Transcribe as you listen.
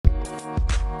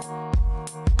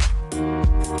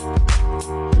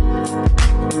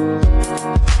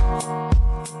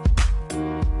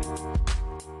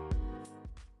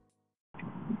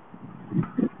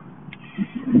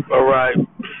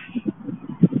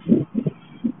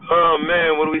Oh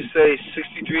man, what do we say?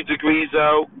 63 degrees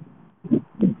out,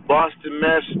 Boston,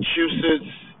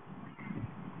 Massachusetts,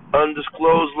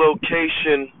 undisclosed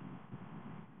location.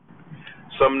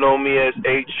 Some know me as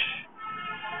H.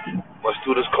 My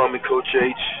students call me Coach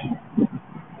H.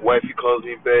 Wifey calls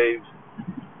me Babe.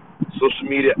 Social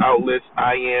media outlets,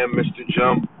 I am Mr.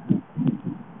 Jump.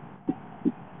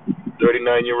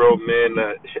 39-year-old man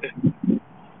that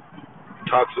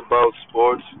talks about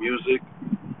sports, music,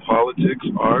 politics,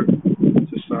 art,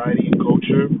 society, and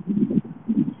culture.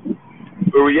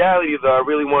 But reality, though, I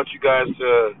really want you guys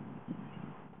to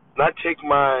not take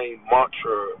my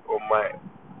mantra or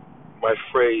my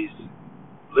phrase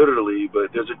literally,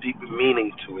 but there's a deeper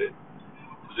meaning to it.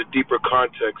 There's a deeper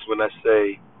context when I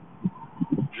say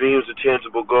dreams are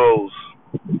tangible goals.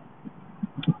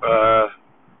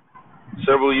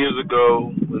 Several years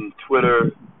ago, when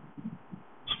Twitter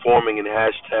was forming and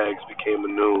hashtags became a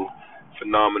new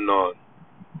phenomenon,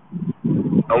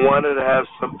 I wanted to have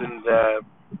something that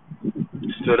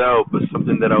stood out, but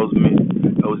something that I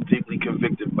was deeply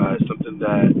convicted by, something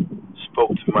that spoke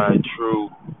to my true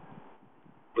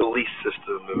belief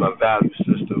system and my value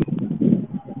system.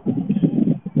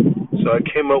 So I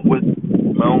came up with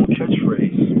my own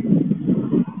catchphrase.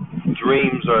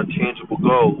 Dreams are tangible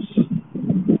goals.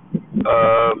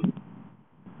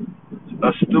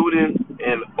 A student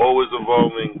and always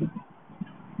evolving,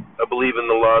 I believe in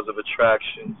the laws of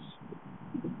attractions.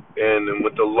 And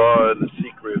with the law and the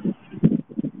secret,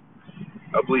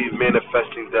 I believe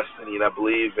manifesting destiny, and I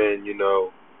believe in,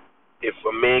 if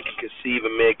a man can conceive, a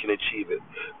man can achieve it.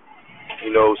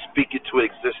 Speak it to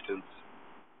existence.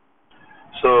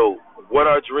 So, what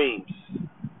are dreams?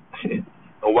 And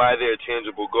why they're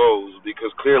tangible goals?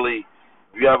 Because clearly,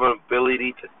 you have an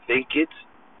ability to think it.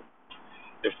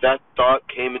 If that thought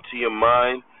came into your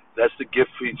mind, that's the gift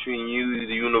between you,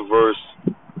 the universe.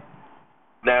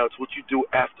 Now, it's what you do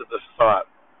after the thought.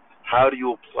 How do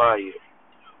you apply it?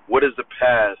 What is the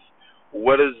path?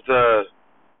 What is the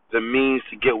means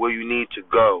to get where you need to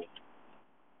go?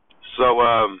 So,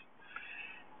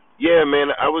 yeah,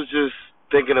 man, I was just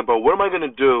thinking about what am I going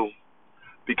to do,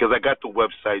 because I got the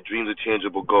website,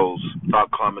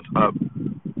 dreamsofTangibleGoals.com. It's up.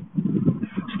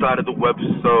 Started the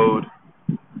webisode.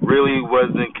 Really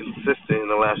wasn't consistent in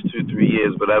the last 2-3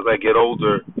 years, but as I get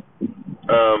older,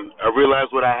 I realize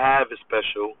what I have is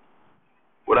special.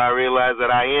 What I realize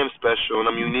that I am special and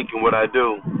I'm unique in what I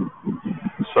do.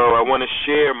 So I want to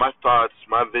share my thoughts,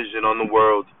 my vision on the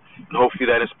world, and hopefully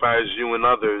that inspires you and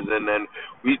others. And then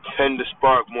we tend to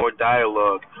spark more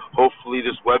dialogue. Hopefully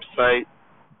this website,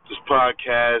 this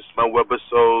podcast, my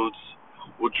webisodes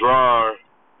will draw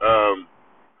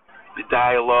the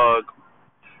dialogue,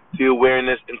 the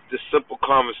awareness, and the simple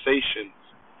conversations.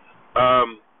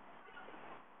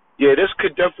 Yeah, this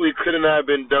couldn't have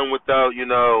been done without,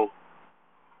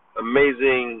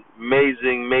 amazing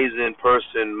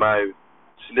person, my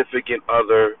significant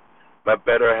other, my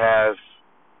better half,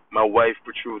 my wife,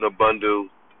 Patruna Bundu.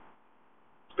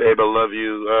 Babe, I love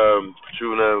you.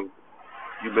 Patruna,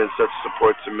 you've been such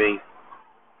support to me.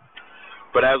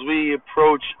 But as we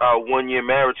approach our 1-year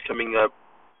marriage coming up,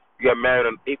 we got married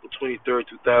on April 23rd,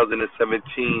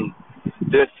 2017.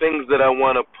 There are things that I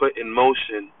want to put in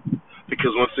motion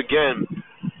because, once again,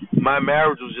 my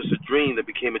marriage was just a dream that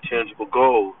became a tangible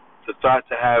goal. The thought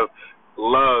to have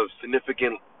love,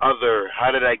 significant other.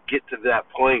 How did I get to that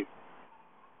point?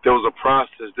 There was a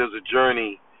process. There's a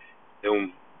journey.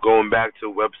 And going back to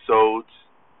webisodes,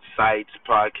 sites,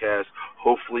 podcasts,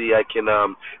 hopefully I can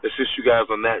assist you guys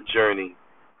on that journey.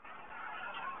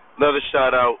 Another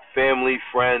shout out, family,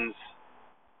 friends,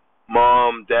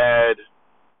 mom, dad,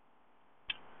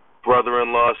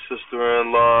 brother-in-law,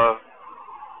 sister-in-law,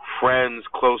 friends,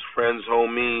 close friends,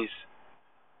 homies.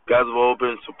 Guys have all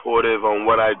been supportive on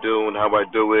what I do and how I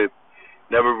do it.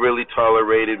 Never really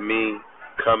tolerated me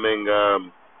coming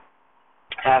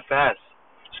half-assed.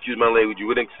 Excuse my language. You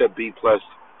wouldn't accept B+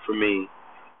 for me.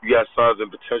 You guys saw the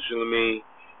potential in me,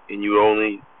 and you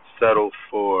only settled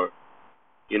for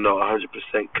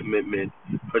 100% commitment,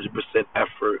 100%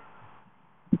 effort.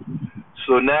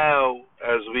 So now,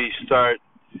 as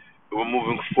we're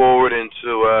moving forward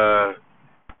into,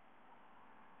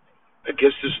 I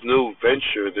guess, this new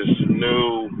venture, this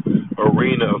new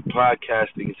arena of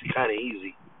podcasting. It's kind of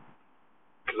easy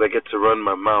because I get to run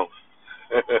my mouth.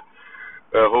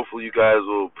 Hopefully you guys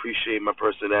will appreciate my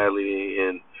personality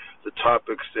and the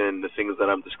topics and the things that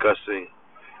I'm discussing.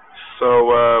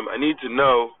 So I need to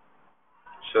know,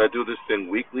 should I do this thing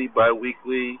weekly,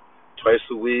 bi-weekly, twice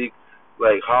a week?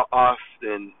 Like, how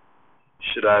often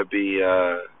should I be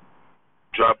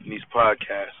dropping these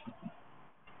podcasts?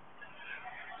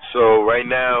 So right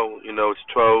now, it's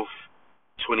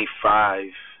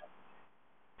 12:25,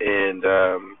 and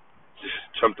just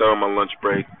jumped out on my lunch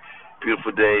break.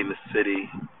 Beautiful day in the city,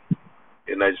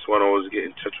 and I just want to always get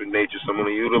in touch with nature. So I'm going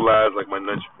to utilize like my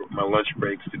lunch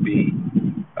breaks to be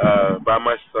by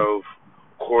myself,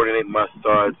 coordinate my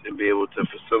thoughts, and be able to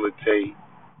facilitate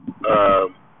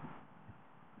um,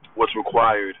 what's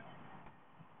required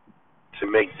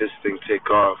to make this thing take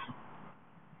off.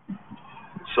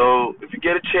 So if you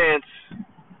get a chance,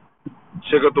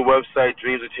 check out the website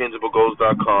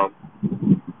dreamsattainablegoals.com.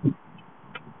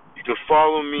 You can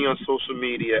follow me on social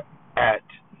media at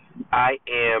I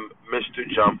am Mr.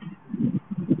 Jump.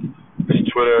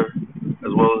 It's Twitter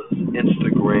as well as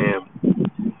Instagram.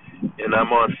 And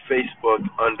I'm on Facebook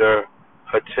under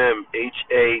Hatim,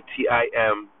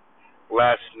 Hatim,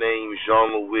 last name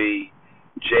Jean Louis,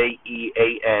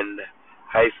 JEAN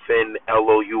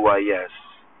 -LOUIS.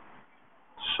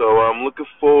 So I'm looking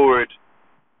forward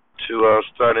to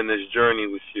starting this journey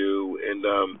with you.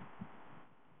 And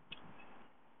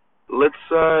let's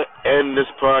end this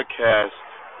podcast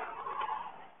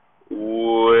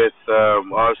with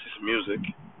obviously some music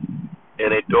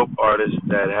and a dope artist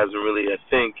that hasn't really, I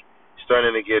think,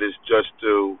 starting to get his just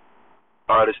due.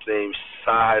 Artist named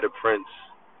Cy the Prince,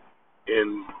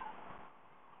 and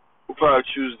we'll probably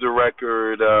choose the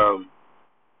record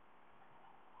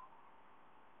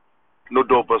No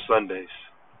Dope on Sundays.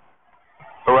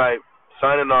 All right,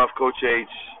 signing off, Coach H.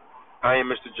 I am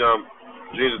Mr. Jump.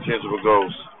 Dreams of Tangible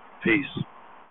Goals. Peace.